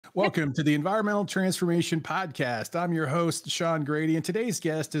Welcome to the Environmental Transformation Podcast. I'm your host, Sean Grady, and today's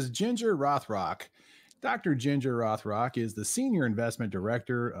guest is Ginger Rothrock. Dr. Ginger Rothrock is the Senior Investment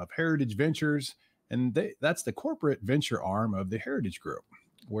Director of Heritage Ventures, and that's the corporate venture arm of the Heritage Group,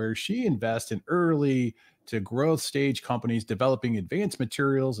 where she invests in early to growth stage companies developing advanced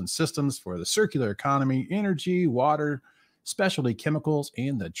materials and systems for the circular economy, energy, water, specialty chemicals,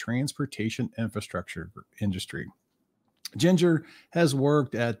 and the transportation infrastructure industry. Ginger has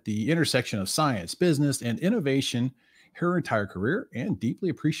worked at the intersection of science, business, and innovation her entire career and deeply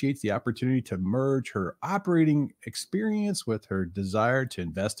appreciates the opportunity to merge her operating experience with her desire to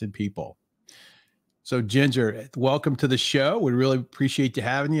invest in people. So, Ginger, welcome to the show. We really appreciate you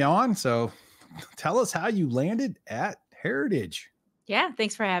having you on. So, tell us how you landed at Heritage. Yeah,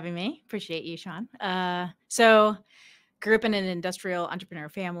 thanks for having me. Appreciate you, Sean. So grew up in an industrial entrepreneur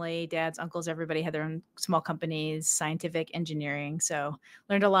family. Dads, uncles, everybody had their own small companies, scientific engineering. So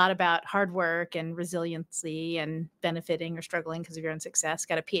learned a lot about hard work and resiliency and benefiting or struggling because of your own success.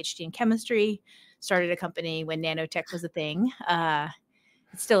 Got a PhD in chemistry, started a company when nanotech was a thing.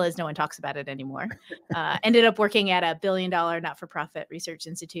 It still is. No one talks about it anymore. Ended up working at a $1 billion not-for-profit research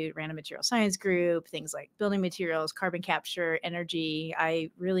institute, ran a material science group, things like building materials, carbon capture, energy. I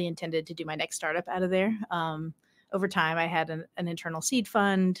really intended to do my next startup out of there. Over time, I had an internal seed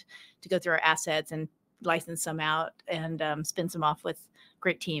fund to go through our assets and license some out and spin some off with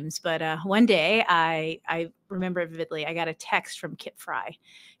great teams. But one day, I remember vividly, I got a text from Kip Fry,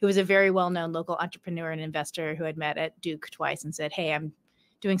 who was a very well-known local entrepreneur and investor who had met at Duke twice and said, "Hey, I'm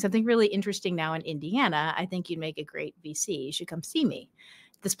doing something really interesting now in Indiana. I think you'd make a great VC. You should come see me."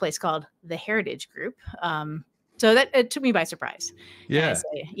 This place called the Heritage Group. So that it took me by surprise. Yeah. And I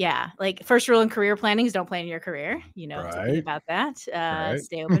say, yeah, like first rule in career planning is don't plan your career. You know something Right. about that. Right.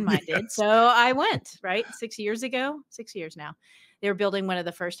 Stay open-minded. Yes. So I went, right? 6 years now. They were building one of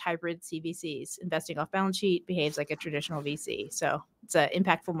the first hybrid CVCs, investing off balance sheet, behaves like a traditional VC. So it's an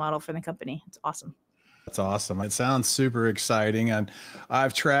impactful model for the company. It's awesome. That's awesome. It sounds super exciting. And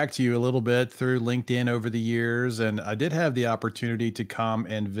I've tracked you a little bit through LinkedIn over the years. And I did have the opportunity to come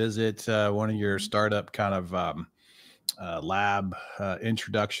and visit one of your startup kind of lab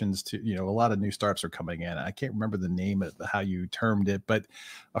introductions to, a lot of new startups are coming in. I can't remember the name of how you termed it, but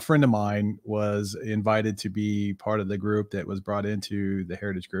a friend of mine was invited to be part of the group that was brought into the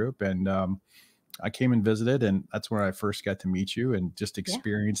Heritage Group. And I came and visited, and that's where I first got to meet you and just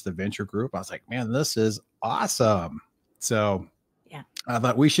experience the venture group. I was like, man, this is awesome. So yeah, I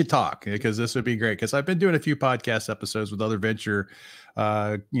thought we should talk because this would be great. Because I've been doing a few podcast episodes with other venture,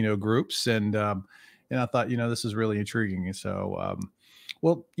 groups, and I thought, this is really intriguing. So,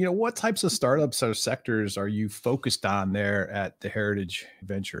 what types of startups or sectors are you focused on there at the Heritage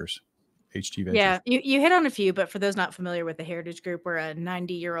Ventures? HG Ventures. Yeah, you hit on a few, but for those not familiar with the Heritage Group, we're a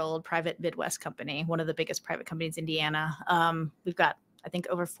 90-year-old private Midwest company, one of the biggest private companies in Indiana. We've got, I think,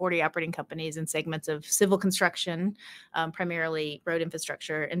 over 40 operating companies in segments of civil construction, primarily road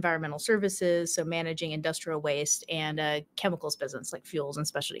infrastructure, environmental services, so managing industrial waste, and a chemicals business like fuels and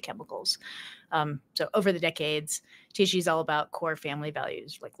specialty chemicals. So over the decades, THG is all about core family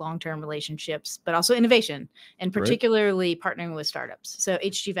values, like long-term relationships, but also innovation, and particularly partnering with startups. So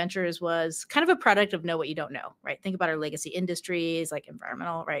HG Ventures was kind of a product of know what you don't know, right? Think about our legacy industries like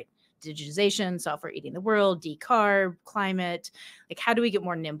environmental, right? Digitization, software eating the world, decarb, climate. Like, how do we get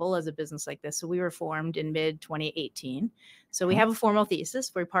more nimble as a business like this? So we were formed in mid 2018. So we have a formal thesis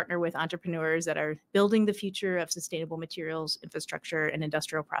where we partner with entrepreneurs that are building the future of sustainable materials, infrastructure, and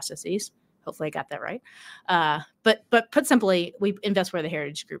industrial processes. Hopefully I got that right. But put simply, we invest where the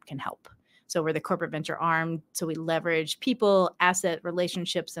Heritage Group can help. So we're the corporate venture arm. So we leverage people, asset,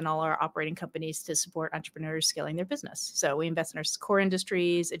 relationships, and all our operating companies to support entrepreneurs scaling their business. So we invest in our core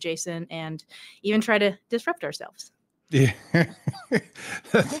industries, adjacent, and even try to disrupt ourselves. Yeah.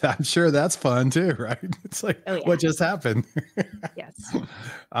 I'm sure that's fun too, right? It's like, what just happened? Yes.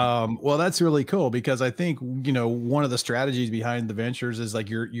 Well, that's really cool because I think, one of the strategies behind the ventures is like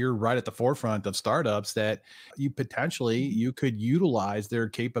you're right at the forefront of startups that you could utilize their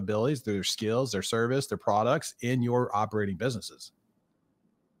capabilities, their skills, their service, their products in your operating businesses.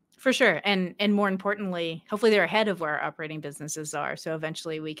 For sure. And more importantly, hopefully they're ahead of where our operating businesses are. So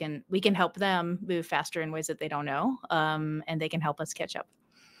eventually we can help them move faster in ways that they don't know. And they can help us catch up.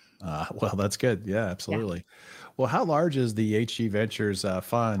 Well, that's good. Yeah, absolutely. Yeah. Well, how large is the HG Ventures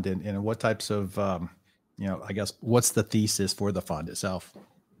fund and what types of, I guess, what's the thesis for the fund itself?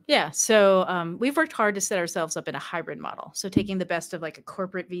 Yeah. So we've worked hard to set ourselves up in a hybrid model. So taking the best of like a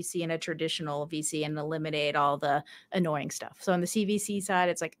corporate VC and a traditional VC and eliminate all the annoying stuff. So on the CVC side,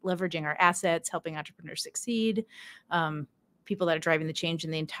 it's like leveraging our assets, helping entrepreneurs succeed. people that are driving the change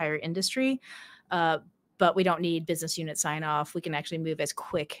in the entire industry. But we don't need business unit sign off. We can actually move as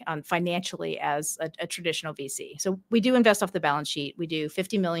quick financially as a traditional VC. So we do invest off the balance sheet. We do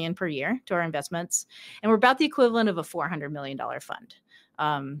 $50 million per year to our investments, and we're about the equivalent of a $400 million fund.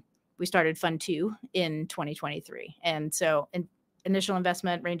 We started Fund 2 in 2023, and so initial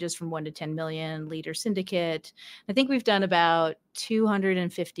investment ranges from 1 to 10 million. Leader syndicate. I think we've done about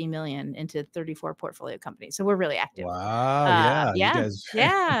 250 million into 34 portfolio companies. So we're really active. Wow. Yeah. You Yeah. guys,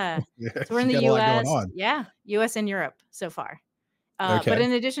 Yeah. So we're in you the got a lot going US. on. Yeah. US and Europe so far. Okay. But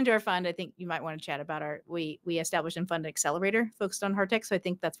in addition to our fund, I think you might want to chat about we established and funded accelerator focused on hard tech. So I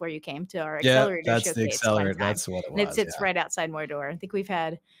think that's where you came to our Yeah. accelerator That's the showcase one accelerator. time. That's what it And it was. sits Yeah. right outside Mordor. I think we've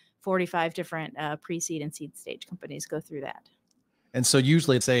had 45 different pre-seed and seed stage companies go through that. And so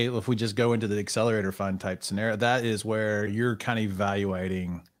usually say if we just go into the accelerator fund type scenario, that is where you're kind of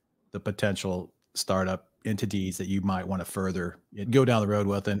evaluating the potential startup entities that you might want to further go down the road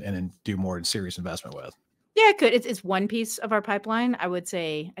with and do more serious investment with. Yeah, it could. It's one piece of our pipeline. I would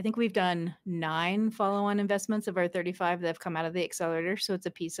say, I think we've done 9 follow-on investments of our 35 that have come out of the accelerator. So it's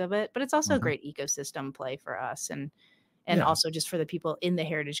a piece of it, but it's also a great ecosystem play for us. And also just for the people in the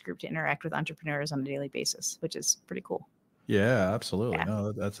Heritage Group to interact with entrepreneurs on a daily basis, which is pretty cool. Yeah, absolutely. Yeah.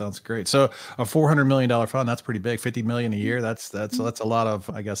 No, that sounds great. So a $400 million fund, that's pretty big. 50 million a year. That's a lot of,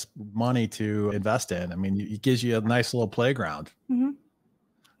 I guess, money to invest in. I mean, it gives you a nice little playground.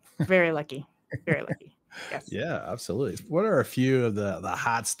 Very lucky. Very lucky. Yes. Yeah, absolutely. What are a few of the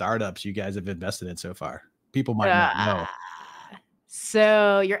hot startups you guys have invested in so far? People might not know.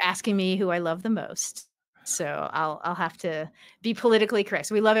 So you're asking me who I love the most. So I'll have to be politically correct.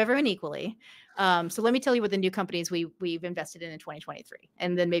 So we love everyone equally. So let me tell you what the new companies we've invested in 2023,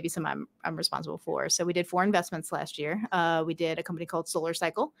 and then maybe some I'm responsible for. So we did 4 investments last year. We did a company called Solar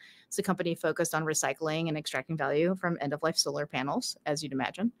Cycle. It's a company focused on recycling and extracting value from end-of-life solar panels, as you'd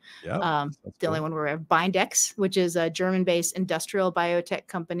imagine. Yeah. The only one we have Bindex, which is a German-based industrial biotech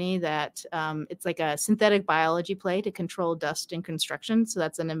company that it's like a synthetic biology play to control dust in construction. So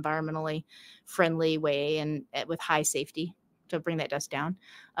that's an environmentally friendly way and with high safety to bring that dust down.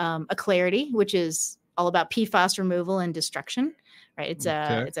 A Clarity, which is all about PFAS removal and destruction, right? It's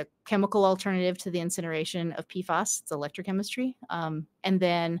a chemical alternative to the incineration of PFAS. It's electrochemistry. And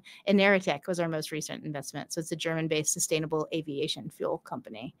then Eneritech was our most recent investment. So it's a German-based sustainable aviation fuel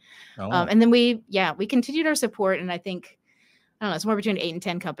company. And then we continued our support, and I think, I don't know, it's more between 8 and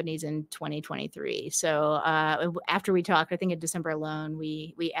 10 companies in 2023. So after we talked, I think in December alone,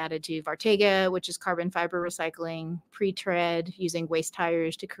 we added to Vartega, which is carbon fiber recycling, Pre-Tread, using waste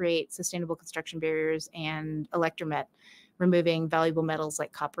tires to create sustainable construction barriers, and Electromet, removing valuable metals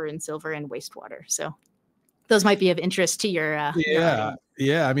like copper and silver in wastewater. So those might be of interest to your audience.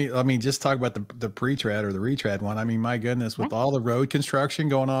 Yeah. I mean, just talk about the pre-tread or the retread one. I mean, my goodness, with all the road construction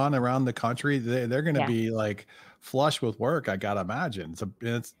going on around the country, they're going to be like flush with work. I gotta imagine.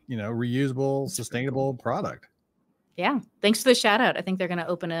 It's reusable, sustainable product. Yeah. Thanks for the shout out. I think they're going to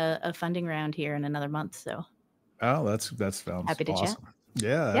open a funding round here in another month. So. Oh, that sounds happy to awesome. Chat.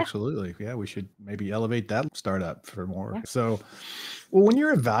 Yeah, absolutely. Yeah, we should maybe elevate that startup for more. Yeah. So, well, when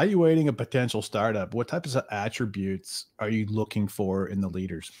you're evaluating a potential startup, what types of attributes are you looking for in the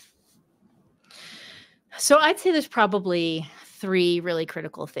leaders? So I'd say there's probably 3 really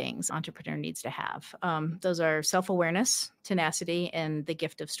critical things entrepreneur needs to have. Those are self-awareness, tenacity, and the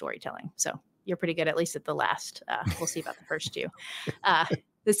gift of storytelling. So you're pretty good, at least at the last. We'll see about the first 2.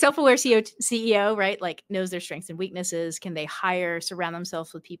 The self-aware CEO, right, like knows their strengths and weaknesses. Can they surround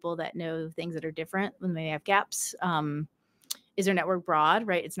themselves with people that know things that are different when they have gaps? Is their network broad,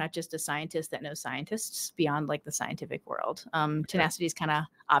 right? It's not just a scientist that knows scientists beyond like the scientific world. Tenacity is kind of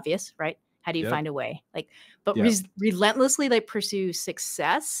obvious, right? How do you find a way? But relentlessly pursue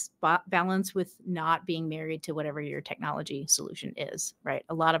success, balance with not being married to whatever your technology solution is, right?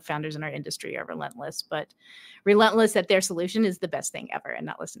 A lot of founders in our industry are relentless, but relentless that their solution is the best thing ever and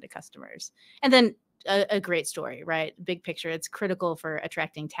not listen to customers. And then a great story, right? Big picture. It's critical for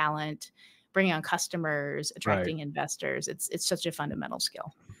attracting talent, bringing on customers, attracting investors. It's such a fundamental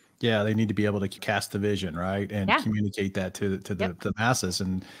skill. Yeah, they need to be able to cast the vision, right, and communicate that to the masses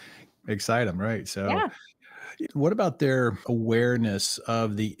and excite them, right? So what about their awareness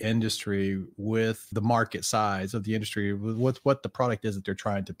of the industry with the market size of the industry, with what the product is that they're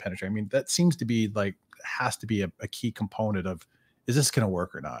trying to penetrate? I mean, that seems to be has to be a key component of, is this going to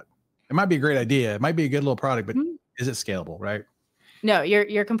work or not? It might be a great idea. It might be a good little product, but is it scalable, right? No,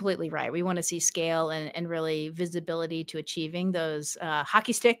 you're completely right. We want to see scale and really visibility to achieving those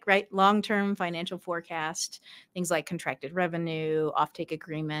hockey stick, right? Long-term financial forecast, things like contracted revenue, offtake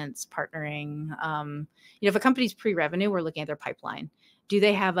agreements, partnering. If a company's pre-revenue, we're looking at their pipeline. Do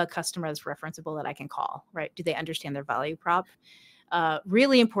they have a customer that's referenceable that I can call, right? Do they understand their value prop?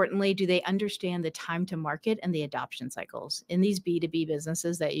 Really importantly, do they understand the time to market and the adoption cycles? In these B2B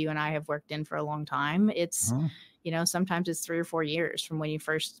businesses that you and I have worked in for a long time, it's, Mhm. sometimes it's 3 or 4 years from when you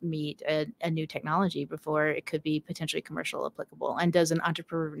first meet a new technology before it could be potentially commercial applicable. And does an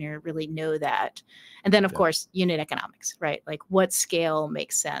entrepreneur really know that? And then, of Yeah. course, unit economics, right? Like what scale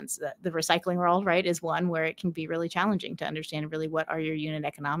makes sense? The recycling world, right, is one where it can be really challenging to understand really what are your unit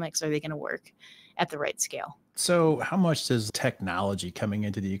economics? Are they going to work at the right scale? So, how much does technology coming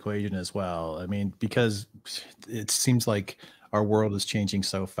into the equation as well? I mean, because it seems like our world is changing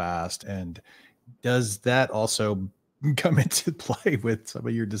so fast, and does that also come into play with some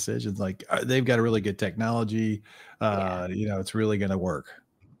of your decisions? Like, they've got a really good technology, Yeah. it's really going to work.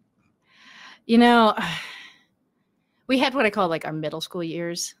 You know, we had what I call like our middle school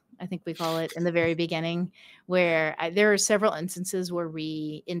years, I think we call it in the very beginning, where there are several instances where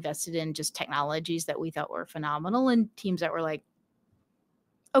we invested in just technologies that we thought were phenomenal and teams that were like,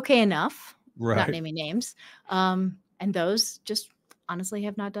 okay, enough, not Right. naming names. And those just honestly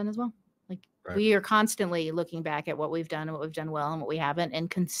have not done as well. Like Right. we are constantly looking back at what we've done and what we've done well and what we haven't.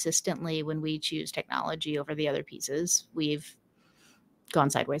 And consistently, when we choose technology over the other pieces, we've gone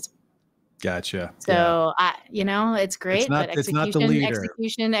sideways. Gotcha. Yeah. So it's great, but It's not the execution, leader.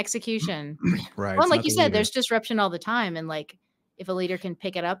 execution, execution. Right. Well, It's and like not you the said, leader. there's disruption all the time. And like if a leader can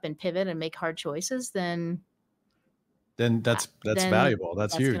pick it up and pivot and make hard choices, then Then uh, that's then valuable.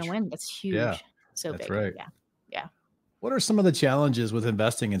 That's that's gonna huge. win. That's Yeah. huge. So That's big. right. Yeah. Yeah. What are some of the challenges with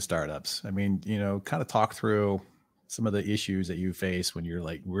investing in startups? I mean, kind of talk through some of the issues that you face when you're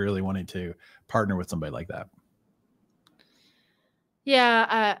like really wanting to partner with somebody like that.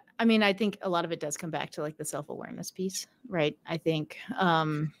 Yeah. I mean, I think a lot of it does come back to like the self-awareness piece, right? I think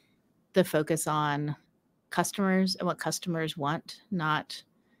the focus on customers and what customers want, not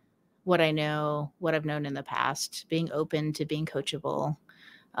what I know, what I've known in the past, being open to being coachable,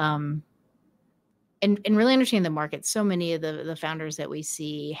 um, and really understanding the market. So many of the founders that we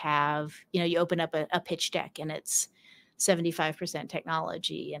see have, you open up a pitch deck and it's 75%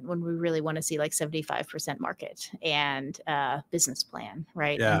 technology. And when we really want to see like 75% market and business plan,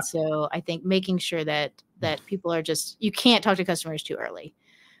 right? Yeah. And so I think making sure that people are you can't talk to customers too early.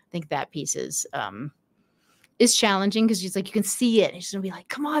 I think that piece is challenging because it's like you can see it. It's just gonna be like,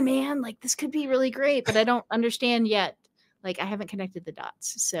 come on, man, like this could be really great, but I don't understand yet. Like I haven't connected the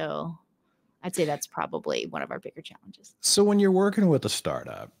dots. So I'd say that's probably one of our bigger challenges. So when you're working with a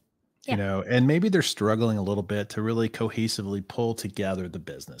startup, Yeah. and maybe they're struggling a little bit to really cohesively pull together the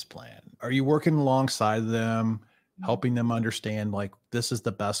business plan, are you working alongside them, helping them understand like this is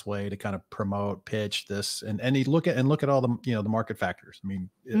the best way to kind of promote, pitch this, and you look at all the the market factors? I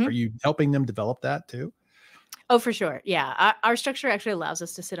mean, are Mhm. you helping them develop that too? Oh, for sure. Yeah. Our structure actually allows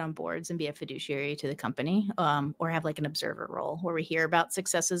us to sit on boards and be a fiduciary to the company, or have like an observer role where we hear about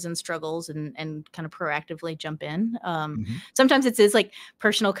successes and struggles and kind of proactively jump in. Mhm. Sometimes it's like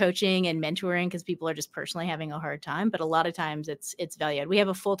personal coaching and mentoring because people are just personally having a hard time. But a lot of times it's value add. We have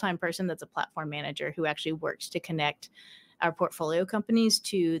a full-time person that's a platform manager who actually works to connect our portfolio companies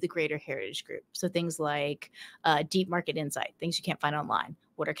to the greater heritage group. So things like deep market insight, things you can't find online.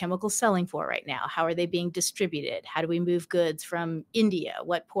 What are chemicals selling for right now? How are they being distributed? How do we move goods from India?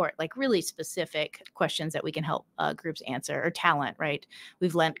 What port? Like really specific questions that we can help groups answer. Or talent, right?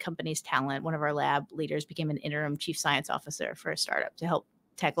 We've lent companies talent. One of our lab leaders became an interim chief science officer for a startup to help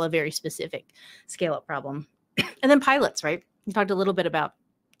tackle a very specific scale up problem. And then pilots, right? We talked a little bit about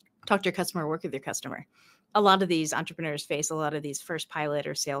talk to your customer, work with your customer. A lot of these entrepreneurs face a lot of these first pilot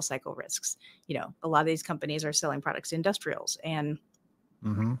or sales cycle risks. A lot of these companies are selling products to industrials, and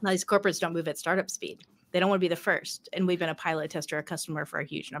Mhm. now these corporates don't move at startup speed. They don't want to be the first. And we've been a pilot tester, a customer for a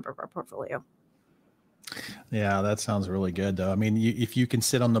huge number of our portfolio. Yeah, that sounds really good, though. I mean, if you can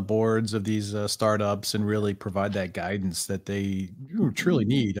sit on the boards of these startups and really provide that guidance that they truly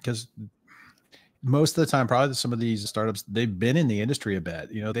need, because most of the time, probably some of these startups, they've been in the industry a bit.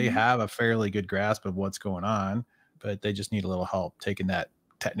 They Mhm. have a fairly good grasp of what's going on, but they just need a little help taking that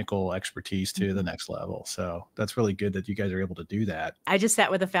technical expertise to the Mhm. next level. So that's really good that you guys are able to do that. I just sat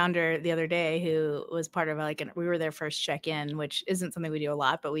with a founder the other day who was part of we were their first check-in, which isn't something we do a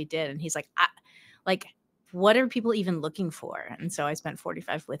lot, but we did. And he's like, what are people even looking for? And so I spent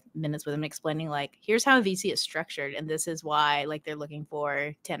 45 minutes with them explaining, like, here's how a VC is structured. And this is why, like, they're looking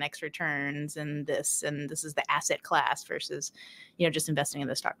for 10x returns and this is the asset class versus, just investing in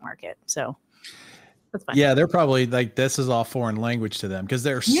the stock market. So that's fine. Yeah, they're probably like, this is all foreign language to them because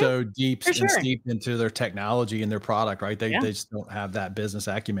they're so deep and sure. steeped into their technology and their product, right? They just don't have that business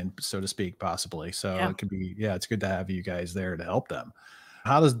acumen, so to speak, possibly. So it could be, it's good to have you guys there to help them.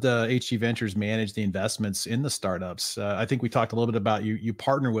 How does the HG Ventures manage the investments in the startups? I think we talked a little bit about you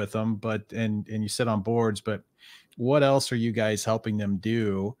partner with them, and you sit on boards, but what else are you guys helping them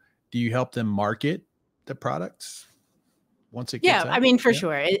do? Do you help them market the products once it gets out? I mean, for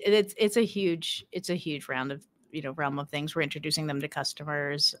sure. It's a huge realm of things. We're introducing them to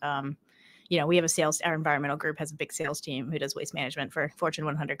customers. We have our environmental group has a big sales team who does waste management for Fortune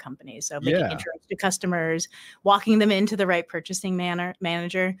 100 companies. So making intros to customers, walking them into the right purchasing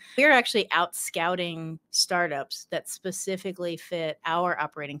manager. We're actually out scouting startups that specifically fit our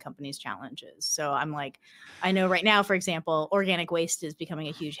operating company's challenges. So I'm like, I know right now, for example, organic waste is becoming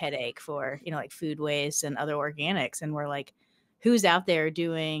a huge headache for, like food waste and other organics. And we're like, who's out there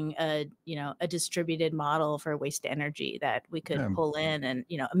doing a distributed model for waste to energy that we could pull in and,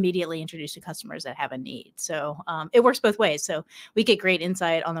 immediately introduce to customers that have a need. So it works both ways. So we get great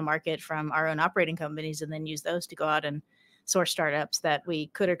insight on the market from our own operating companies and then use those to go out and source startups that we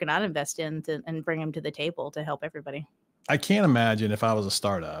could or could not invest in and bring them to the table to help everybody. I can't imagine if I was a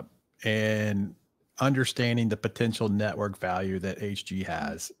startup and understanding the potential network value that HG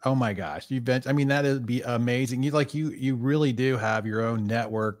has. Oh my gosh. that would be amazing. You really do have your own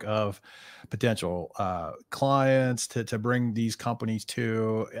network of potential clients to bring these companies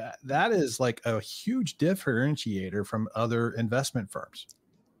to. That is like a huge differentiator from other investment firms.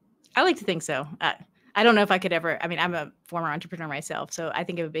 I like to think so. I don't know if I could ever, I'm a former entrepreneur myself, so I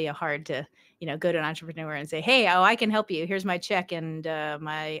think it would be hard to, go to an entrepreneur and say, hey, I can help you. Here's my check and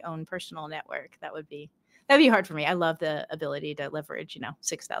my own personal network. That'd be hard for me. I love the ability to leverage,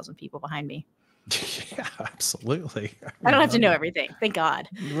 6,000 people behind me. Yeah, absolutely. I don't have to know everything. Thank God.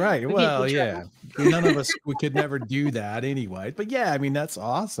 Right. Well, yeah. None of us, we could never do that anyway. But yeah, that's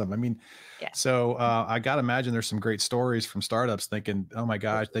awesome. So I got to imagine there's some great stories from startups thinking, oh my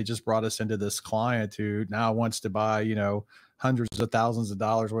gosh, they just brought us into this client who now wants to buy, hundreds of thousands of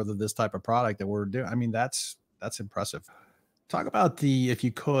dollars worth of this type of product that we're doing. That's impressive. Talk about if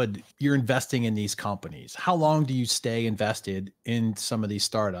you could, you're investing in these companies. How long do you stay invested in some of these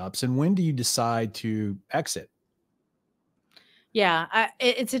startups? And when do you decide to exit? Yeah,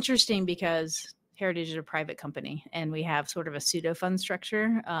 it's interesting because Heritage is a private company and we have sort of a pseudo fund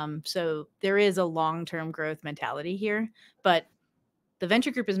structure. So there is a long-term growth mentality here, but the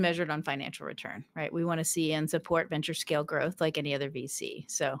venture group is measured on financial return, right? We want to see and support venture scale growth like any other VC.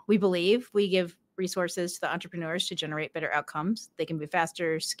 So we believe we give resources to the entrepreneurs to generate better outcomes. They can be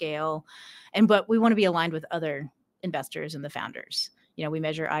faster, scale, but we want to be aligned with other investors and the founders. We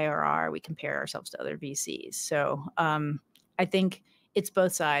measure IRR, we compare ourselves to other VCs. So I think it's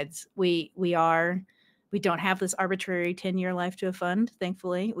both sides. We don't have this arbitrary 10-year life to a fund.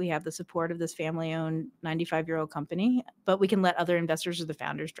 Thankfully, we have the support of this family-owned 95-year-old company, but we can let other investors or the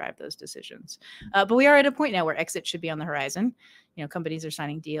founders drive those decisions. But we are at a point now where exit should be on the horizon. Companies are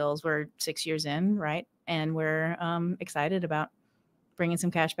signing deals. We're 6 years in, right? And we're excited about bringing some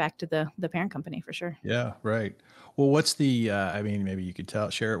cash back to the parent company for sure. Yeah, right. Well, what's the, maybe you could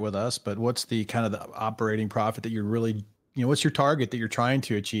share it with us, but what's the kind of the operating profit that you're really, what's your target that you're trying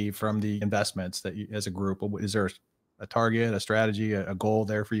to achieve from the investments that you, as a group? Is there a target, a strategy, a goal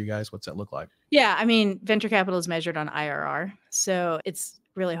there for you guys? What's that look like? Yeah, venture capital is measured on IRR. So it's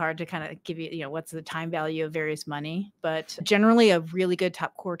really hard to kind of give you, what's the time value of various money. But generally, a really good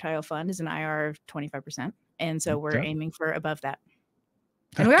top quartile fund is an IRR of 25%. And so we're aiming for above that.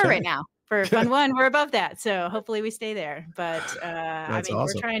 And we are right now. For Fund 1, we're above that. So hopefully we stay there. But awesome.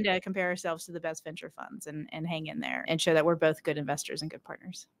 We're trying to compare ourselves to the best venture funds and hang in there and show that we're both good investors and good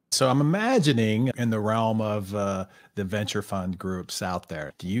partners. So I'm imagining in the realm of the venture fund groups out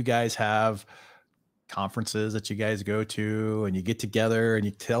there, do you guys have conferences that you guys go to and you get together and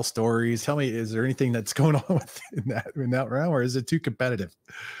you tell stories? Tell me, is there anything that's going on in that realm, or is it too competitive?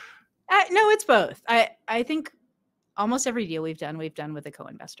 No, it's both. I think almost every deal we've done with a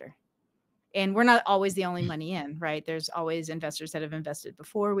co-investor. And we're not always the only money in, right? There's always investors that have invested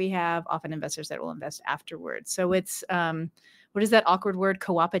before we have, often investors that will invest afterwards. So it's, what is that awkward word?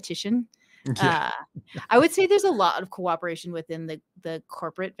 Co-opetition. Yeah. I would say there's a lot of cooperation within the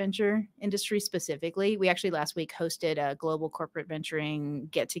corporate venture industry specifically. We actually last week hosted a global corporate venturing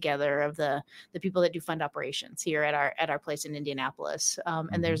get together of the people that do fund operations here at our place in Indianapolis.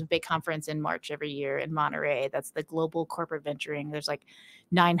 And there's a big conference in March every year in Monterey. That's the global corporate venturing. There's like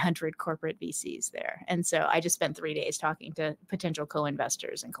 900 corporate VCs there. And so I just spent 3 days talking to potential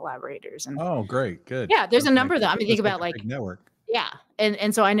co-investors and collaborators. And Oh, great. Good. yeah, there's a Okay. number of them. I mean, think That's like about a like, big network. yeah.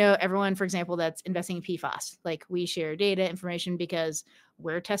 And so I know everyone, for example, that's investing in PFAS, like we share data information because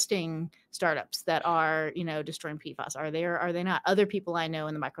we're testing startups that are, destroying PFAS. Are they or are they not? Other people I know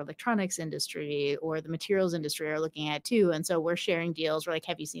in the microelectronics industry or the materials industry are looking at it too. And so we're sharing deals. We're like,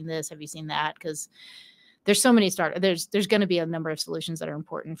 have you seen this? Have you seen that? Because there's so many there's going to be a number of solutions that are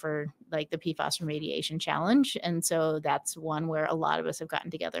important for like the PFAS remediation challenge. And so that's one where a lot of us have gotten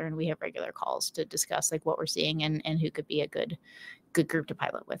together and we have regular calls to discuss like what we're seeing and who could be a good group to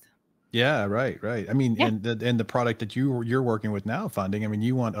pilot with. Yeah, right. I mean, Yeah. and the product that you're working with now funding, I mean,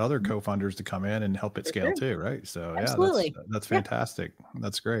 you want other co-funders to come in and help it scale too, right? So Absolutely. yeah, that's fantastic.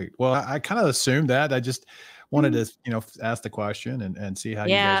 That's great. Well, I kind of assumed that. I just wanted to, ask the question and see how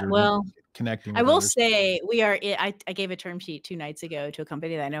you guys are connecting I with will others. say I gave a term sheet 2 nights ago to a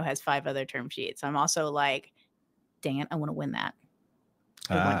company that I know has 5 other term sheets. I'm also like, dang it, I want to win that.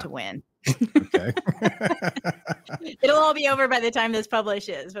 I want to win. Okay. It'll all be over by the time this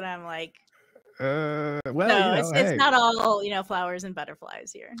publishes, but I'm like, it's not all, flowers and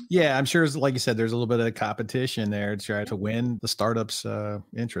butterflies here. Yeah, I'm sure, like you said, there's a little bit of competition there to try to win the startup's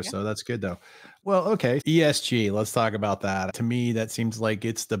interest. Yeah. So that's good, though. Well, okay. ESG, let's talk about that. To me, that seems like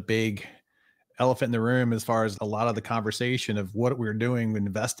it's the big elephant in the room as far as a lot of the conversation of what we're doing with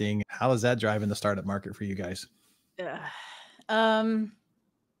investing. How is that driving the startup market for you guys?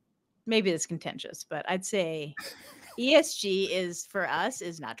 Maybe it's contentious, but I'd say ESG is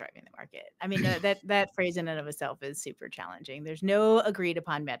not driving the market. I mean, that phrase in and of itself is super challenging. There's no agreed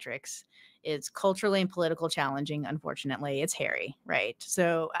upon metrics. It's culturally and political challenging. Unfortunately, it's hairy, right?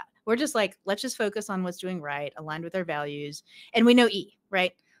 So we're just like, let's just focus on what's doing right, aligned with our values. And we know E,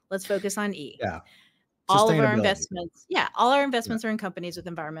 right? Let's focus on E. Yeah. All of our investments, all our investments are in companies with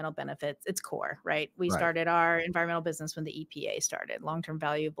environmental benefits. It's core, right? We started our environmental business when the EPA started, long-term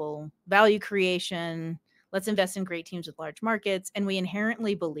value creation. Let's invest in great teams with large markets. And we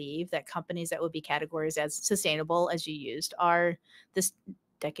inherently believe that companies that would be categorized as sustainable, as you used, are this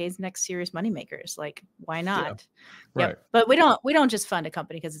decade's next serious moneymakers. Like, why not? Yeah. Right. But we don't just fund a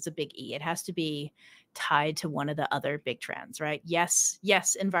company because it's a big E. It has to be tied to one of the other big trends, right? Yes,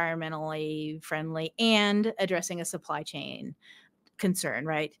 environmentally friendly and addressing a supply chain concern,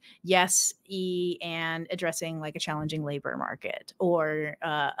 right? Yes, E and addressing like a challenging labor market or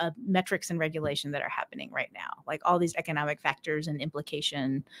metrics and regulation that are happening right now. Like all these economic factors and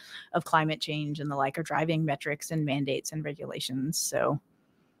implication of climate change and the like are driving metrics and mandates and regulations. So,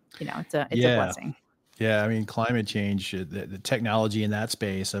 it's a blessing. Yeah, I mean, climate change, the technology in that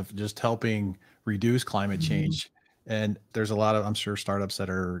space of just helping reduce climate change. And there's a lot of, I'm sure, startups that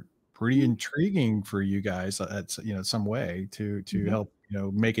are pretty intriguing for you guys at some way to help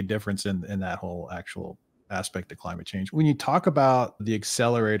make a difference in that whole actual aspect of climate change. When you talk about the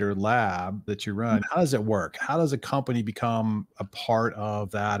accelerator lab that you run, how does it work? How does a company become a part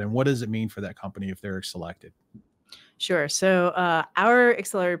of that? And what does it mean for that company if they're selected? Sure. So our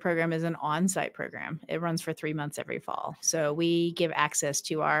accelerator program is an on-site program. It runs for 3 months every fall. So we give access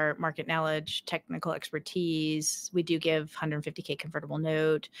to our market knowledge, technical expertise. We do give 150K convertible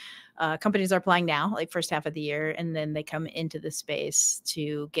note. Companies are applying now, like first half of the year, and then they come into the space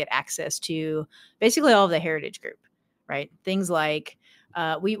to get access to basically all of the heritage group, right? Things like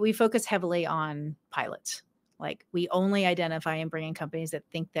we focus heavily on pilots. Like we only identify and bring in companies that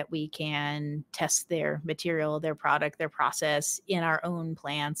think that we can test their material, their product, their process in our own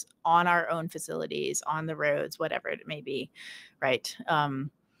plants, on our own facilities, on the roads, whatever it may be, right?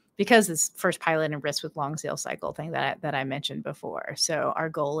 Because this first pilot and risk with long sales cycle thing that I mentioned before. So our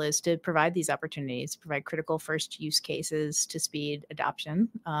goal is to provide these opportunities, provide critical first use cases to speed adoption.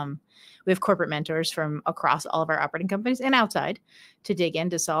 We have corporate mentors from across all of our operating companies and outside to dig in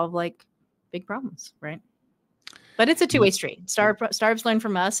to solve like big problems, right? But it's a two-way street. Startups learn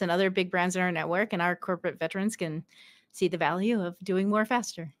from us and other big brands in our network, and our corporate veterans can see the value of doing more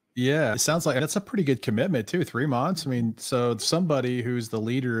faster. Yeah, it sounds like that's a pretty good commitment too. 3 months. I mean, so somebody who's the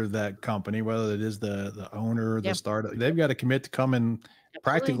leader of that company, whether it is the owner, the startup, they've got to commit to come and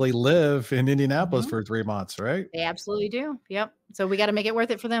practically live in Indianapolis for 3 months, right? They absolutely do. Yep. So we got to make it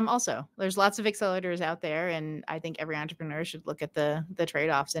worth it for them also. There's lots of accelerators out there, and I think every entrepreneur should look at the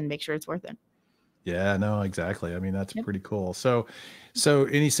trade-offs and make sure it's worth it. Yeah, no, exactly. I mean, that's Yep. pretty cool. So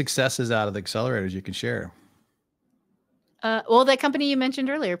any successes out of the accelerators you can share? Well, that company you mentioned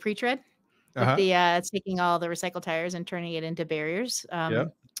earlier, Pretread, with Uh-huh. it's taking all the recycled tires and turning it into barriers.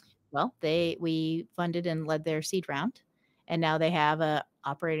 Yep. Well, we funded and led their seed round, and now they have a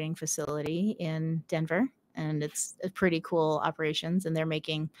operating facility in Denver, and it's a pretty cool operations. And they're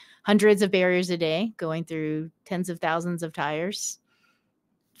making hundreds of barriers a day, going through tens of thousands of tires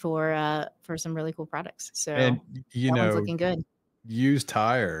for some really cool products. So And, you that one's know, looking good. used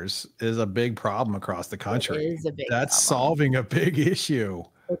tires is a big problem across the It country. is a big That's problem. solving a big issue.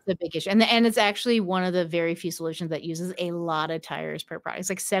 It's a big issue, and it's actually one of the very few solutions that uses a lot of tires per product. It's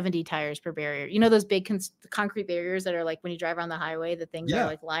like 70 tires per barrier. You know those big concrete barriers that are like when you drive around the highway, the things that are Yeah.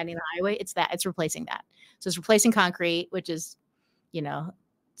 like lining the highway? It's replacing that. So it's replacing concrete, which is, you know,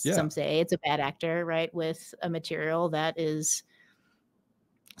 Yeah. some say it's a bad actor, right? With a material that is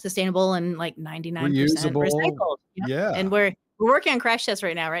sustainable and like 99% Reusable. recycled. Yep. And Yeah. we're working on crash tests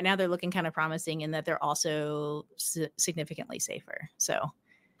right now. Right now, they're looking kind of promising in that they're also significantly safer. So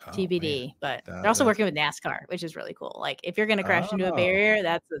Oh, man. TBD, but they're also That's working with NASCAR, which is really cool. Like if you're going to crash into a oh, barrier,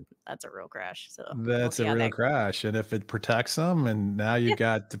 that's a real crash. So we'll that's see a how real that goes. crash, and if it protects them, and now you Yeah,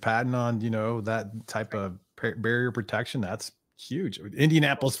 got the patent on, that type right. of barrier protection, that's huge.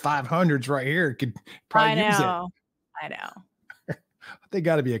 Indianapolis 500s right here could probably I use it. know. I know. They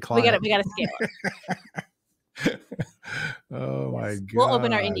gotta be a We got to client. we got to scale it. Oh my Yes. We'll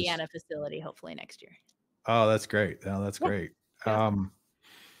open our gosh. Indiana facility hopefully next year. Oh, that's great. Oh, that's Yeah. great. Yeah.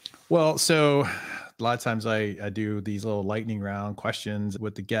 Well, so a lot of times I do these little lightning round questions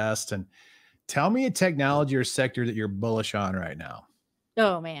with the guest, and tell me a technology or sector that you're bullish on right now.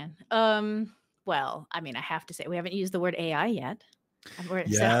 Oh man. Well, I mean, I have to say we haven't used the word AI yet. So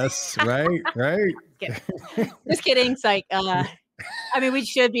Yes, right, right. just kidding. Just kidding. It's like I mean, we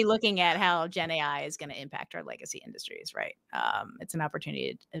should be looking at how Gen AI is going to impact our legacy industries, right? It's an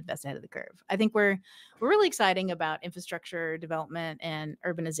opportunity to invest ahead of the curve. I think we're really exciting about infrastructure development and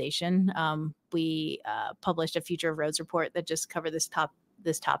urbanization. We published a Future of Roads report that just covered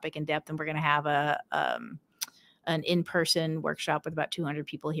this topic in depth, and we're going to have an in-person workshop with about 200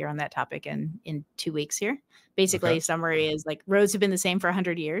 people here on that topic in 2 weeks here. Okay. Basically, summary is like roads have been the same for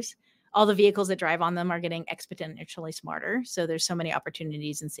 100 years. All the vehicles that drive on them are getting exponentially smarter. So there's so many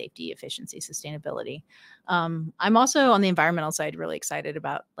opportunities in safety, efficiency, sustainability. I'm also on the environmental side really excited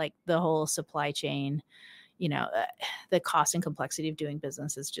about like the whole supply chain. The cost and complexity of doing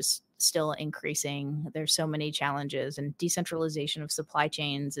business is just still increasing. There's so many challenges, and decentralization of supply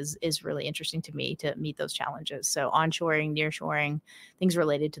chains is really interesting to me to meet those challenges. So onshoring, nearshoring, things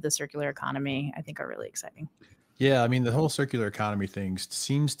related to the circular economy, I think are really exciting. Yeah, I mean, the whole circular economy thing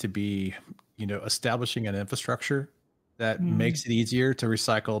seems to be, establishing an infrastructure that Mm, makes it easier to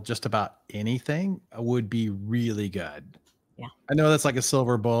recycle just about anything would be really good. yeah, I know that's like a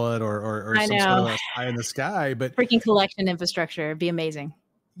silver bullet or I some sort know. of a pie in the sky, but Freaking collection infrastructure would be amazing.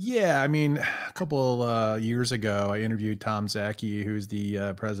 yeah, I mean, a couple years ago, I interviewed Tom Zaki, who's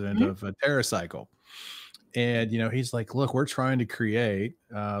the president Mhm. of TerraCycle. And he's like, look, we're trying to create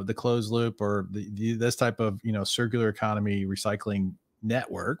the closed loop or this type of circular economy recycling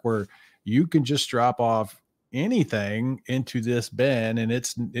network where you can just drop off anything into this bin, and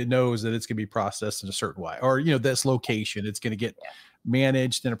it knows that it's going to be processed in a certain way, or this location, it's going to get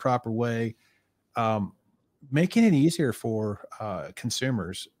managed in a proper way. um, Making it easier for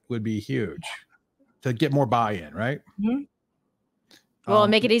consumers would be huge to get more buy-in, right? Mhm. Well,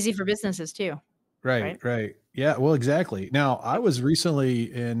 um, make it easy for businesses too, right, right? right. Yeah, well, exactly. Now I Yep. was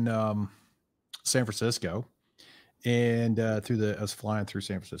recently in San Francisco, and I was flying through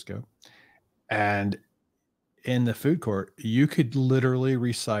San Francisco, and in the food court, you could literally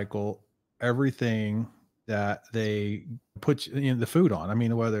recycle everything that they put the food on. I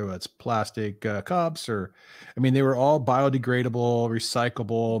mean, whether it's plastic cups or, I mean, they were all biodegradable,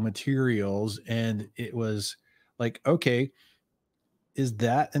 recyclable materials, and it was like, okay, is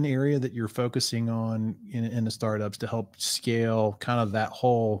that an area that you're focusing on in the startups to help scale kind of that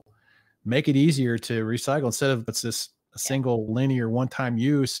whole, make it easier to recycle instead of it's this a Yeah. single linear one-time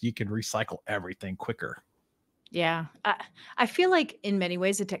use, you can recycle everything quicker. Yeah. I feel like in many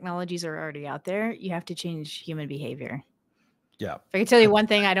ways the technologies are already out there. You have to change human behavior. Yeah. If I can tell you That's one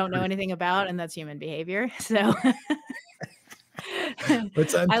thing I don't know pretty, anything about, and that's human behavior. So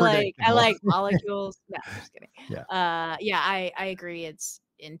it's I like unpredictable. molecules. No, I'm just kidding. Yeah. Yeah, I agree. It's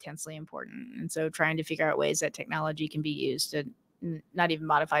intensely important, and so trying to figure out ways that technology can be used to not even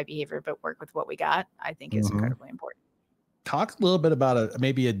modify behavior, but work with what we got, I think is Mhm. incredibly important. Talk a little bit about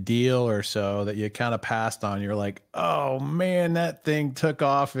maybe a deal or so that you kind of passed on. You're like, oh man, that thing took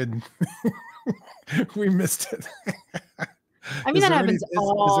off and We missed it. I mean, Is that there any, happens is there,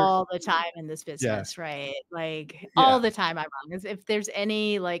 all the time in this yeah, business, right? Like all yeah. the time I'm wrong. If there's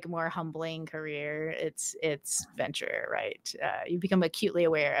any like more humbling career, it's venture, right? You become acutely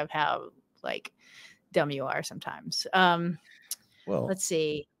aware of how like dumb you are sometimes. Well, Let's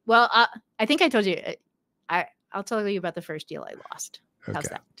see. Well, I think I told you. I'll tell you about the first deal I lost. How's okay.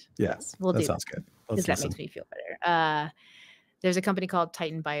 that? Yeah, Yes, we'll that do that sounds good. because Let's that listen. makes me feel better. There's a company called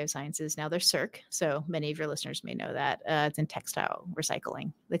Titan Biosciences. Now they're Circ, so many of your listeners may know that. It's in textile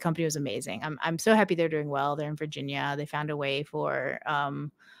recycling. The company was amazing. I'm so happy they're doing well. They're in Virginia. They found a way for all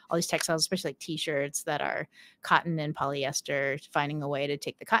these textiles, especially like T-shirts that are cotton and polyester, finding a way to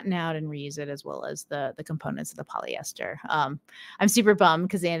take the cotton out and reuse it as well as the components of the polyester. I'm super bummed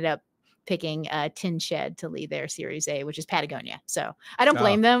because they ended up picking Tin Shed to lead their Series A, which is Patagonia. So I don't Oh,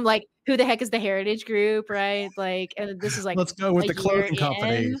 blame them. Like, who the heck is the Heritage Group, right? Like, and this is like let's go with a the year clothing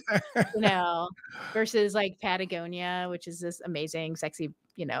company. in, you know, versus like Patagonia, which is this amazing, sexy,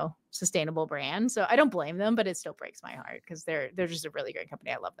 sustainable brand. So I don't blame them, but it still breaks my heart because they're just a really great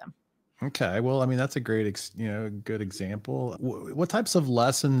company. I love them. Okay. Well, I mean, that's a great, good example. What types of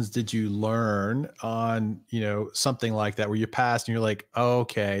lessons did you learn on, something like that where you passed and you're like, oh,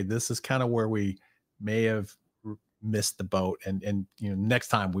 okay, this is kind of where we may have missed the boat, and next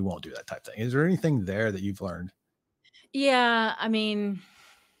time we won't do that type of thing. Is there anything there that you've learned? Yeah, I mean,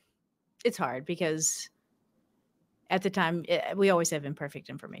 it's hard because at the time we always have imperfect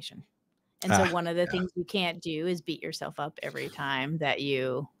information. And so one of the Yeah. things you can't do is beat yourself up every time that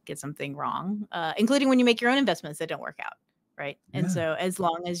you get something wrong, including when you make your own investments that don't work out. Right. And Yeah. so as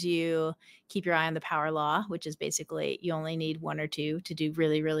long as you keep your eye on the power law, which is basically you only need one or two to do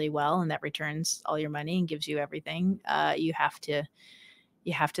really, really well, and that returns all your money and gives you everything, you have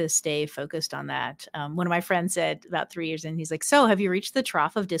to stay focused on that. One of my friends said about 3 years in, he's like, so have you reached the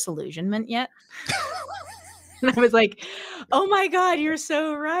trough of disillusionment yet? And I was like, oh my God, you're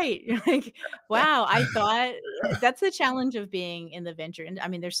so right. You're like, wow, I thought that's the challenge of being in the venture. And I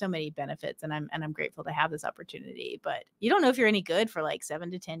mean, there's so many benefits and I'm grateful to have this opportunity, but you don't know if you're any good for like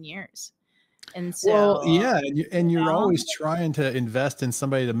 7 to 10 years. And Well, so, yeah, and you're know, always trying to invest in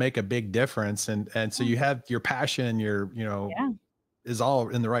somebody to make a big difference, and so you have your passion and your, yeah. is all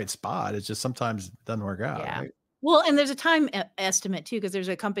in the right spot. It's just sometimes it doesn't work out, Yeah. right? Well, and there's a time estimate too, because there's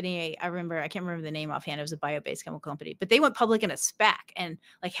a company I can't remember the name offhand. It was a bio-based chemical company, but they went public in a SPAC. And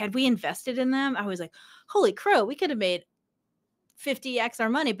like, had we invested in them, I was like, holy crow, we could have made 50x our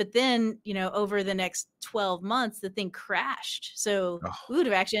money. But then, over the next 12 months, the thing crashed. So Oh, we would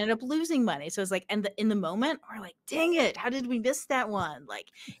have actually ended up losing money. So it's like, and in the moment, we're like, dang it, how did we miss that one? Like,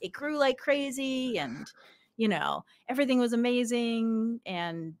 it grew like crazy and, everything was amazing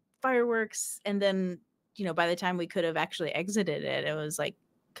and fireworks. And then, by the time we could have actually exited it, it was like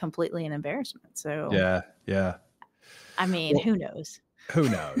completely an embarrassment. So, yeah, yeah. I mean, Well, who knows? who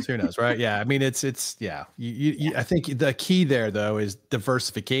knows? Who knows, right? Yeah, I mean, it's yeah. Yeah. I think the key there though is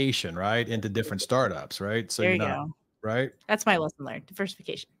diversification, right, into different startups, right? So There you're you not go. right. That's my lesson learned.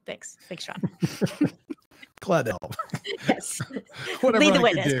 Diversification. Thanks. Thanks, Sean. Glad to help. Yes. Whatever Lead the I could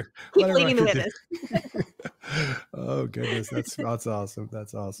witness. do. Keep Whatever I leading the could do. witness. Oh goodness, that's awesome.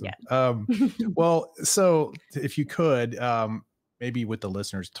 That's awesome. Yeah. Well, so if you could, maybe with the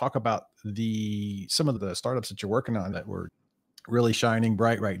listeners, talk about some of the startups that you're working on that were really shining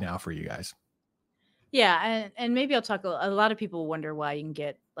bright right now for you guys. Yeah. And maybe I'll talk a lot of people wonder why you can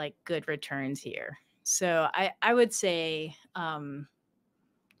get like good returns here. So I would say,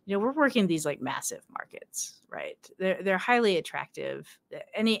 we're working these like massive markets, right? They're highly attractive.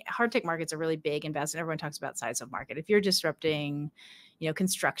 Any hard tech markets are really big and vast, and everyone talks about size of market. If you're disrupting,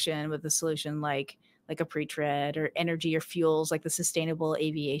 construction with a solution like a pre-tread or energy or fuels, like the sustainable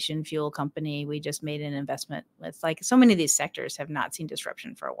aviation fuel company we just made an investment with, like so many of these sectors have not seen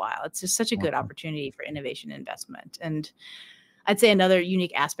disruption for a while. It's just such a good Mhm. opportunity for innovation investment. And I'd say another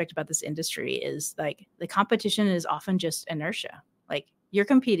unique aspect about this industry is like the competition is often just inertia. Like you're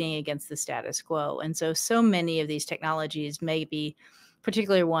competing against the status quo. And so many of these technologies may be,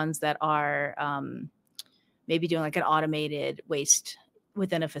 particularly ones that are maybe doing like an automated waste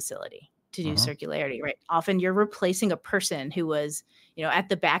within a facility to do Mhm. circularity, right? Often you're replacing a person who was, at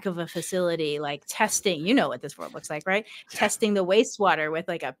the back of a facility, like testing, what this world looks like, right? Yeah. Testing the wastewater with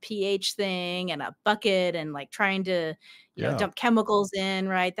like a pH thing and a bucket and like trying to, Yeah. dump chemicals in,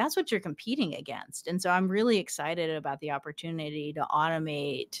 right? That's what you're competing against. And so I'm really excited about the opportunity to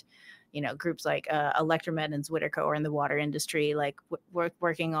automate, groups like Electromed and Zwitterco in the water industry, like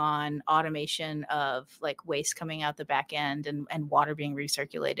working on automation of like waste coming out the back end and water being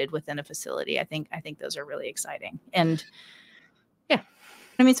recirculated within a facility. I think those are really exciting. And yeah.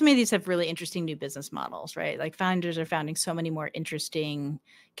 I mean, some of these have really interesting new business models, right? Like founders are founding so many more interesting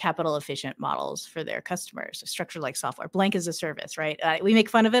capital efficient models for their customers, structured like software, blank as a service, right? We make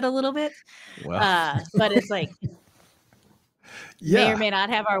fun of it a little bit, Well, but it's like may or yeah. may not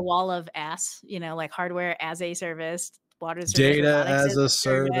have our wall of ass, like hardware as a service, water service, Data robotics as as a a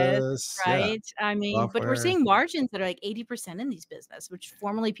service, service. Yeah. right? I mean, but we're Software. seeing margins that are like 80% in these business, which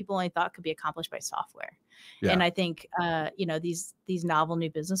formerly people only thought could be accomplished by software. And Yeah. I think these novel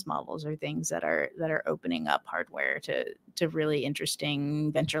new business models are things that are opening up hardware to really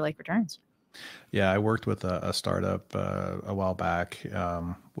interesting venture-like returns. Yeah. I worked with a startup a while back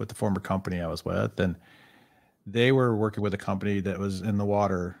with the former company I was with, and they were working with a company that was in the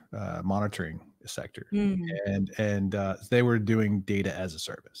water monitoring sector, Mhm. and they were doing data as a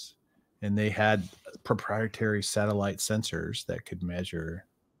service, and they had proprietary satellite sensors that could measure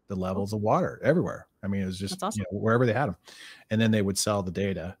the Cool. levels of water everywhere. I mean, it was just That's awesome. wherever they had them, and then they would sell the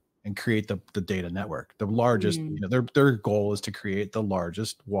data and create the data network. The largest, Mm. their goal is to create the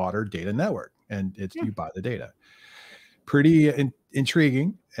largest water data network, and it's Yeah, you buy the data. Pretty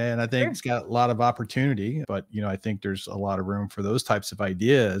intriguing, and I think sure. it's got a lot of opportunity, but I think there's a lot of room for those types of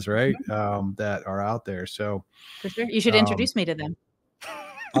ideas, right? Mhm. That are out there. So For sure. You should um, introduce me to them.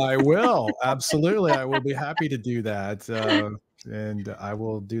 I will absolutely, I will be happy to do that, and I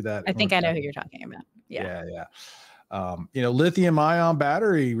will do that. I think I know who you're talking about. Yeah. Yeah, yeah. Lithium ion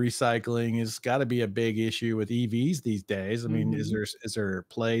battery recycling has got to be a big issue with EVs these days. I mean, is Mhm. there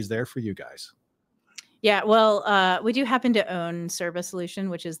plays there for you guys? Yeah, well, we do happen to own Cerba Solution,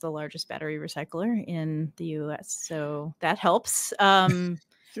 which is the largest battery recycler in the US, so that helps.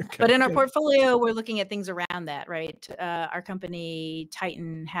 But Okay, in our good. portfolio, we're looking at things around that, right? Our company,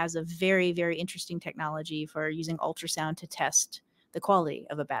 Titan, has a very, very interesting technology for using ultrasound to test the quality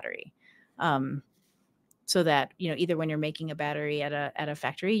of a battery. So that, either when you're making a battery at a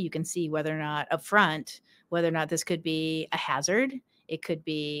factory, you can see whether or not upfront, whether or not this could be a hazard. It could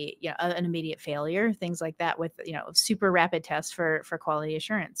be, an immediate failure, things like that with, super rapid tests for quality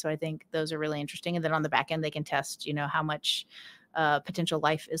assurance. So I think those are really interesting. And then on the back end, they can test, how much potential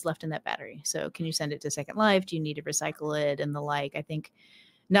life is left in that battery. So can you send it to second life? Do you need to recycle it and the like? I think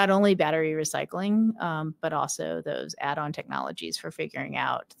not only battery recycling, but also those add-on technologies for figuring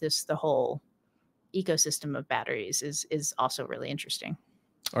out the whole ecosystem of batteries is also really interesting.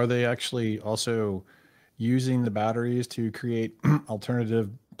 Are they actually also using the batteries to create alternative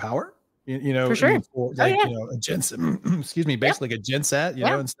power? For I mean, sure. for Oh like, yeah. a genset, excuse me, Yep. basically like a genset,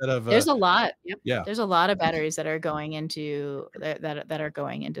 Yeah. instead of There's a lot. Yep. yeah, There's a lot of batteries that are going into that are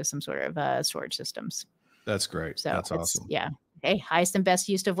going into some sort of storage systems. that's great. So That's it's awesome. yeah. Hey, highest and best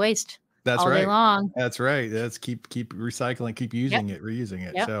use of waste That's all day right. long. That's right. That's keep recycling, keep Yep. using it, reusing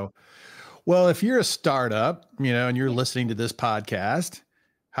it. Yep. So, well, if you're a startup, and you're Yeah. listening to this podcast,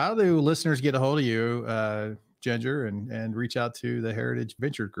 how do listeners get a hold of you, Ginger, and reach out to the Heritage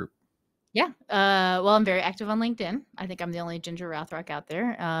Venture Group? Yeah. Well, I'm very active on LinkedIn. I think I'm the only Ginger Rothrock out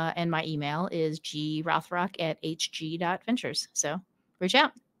there. And my email is grothrock@hg.ventures. So reach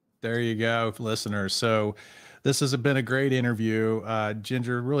out. There you go, listeners. So this has been a great interview.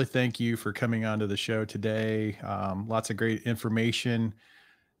 Ginger, really thank you for coming onto the show today. Lots of great information.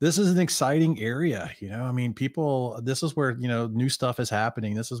 This is an exciting area. I mean, this is where, new stuff is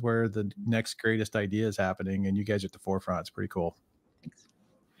happening. This is where the next greatest idea is happening. And you guys are at the forefront. It's pretty cool. Thanks.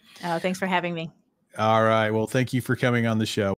 Thanks for having me. All right. Well, thank you for coming on the show.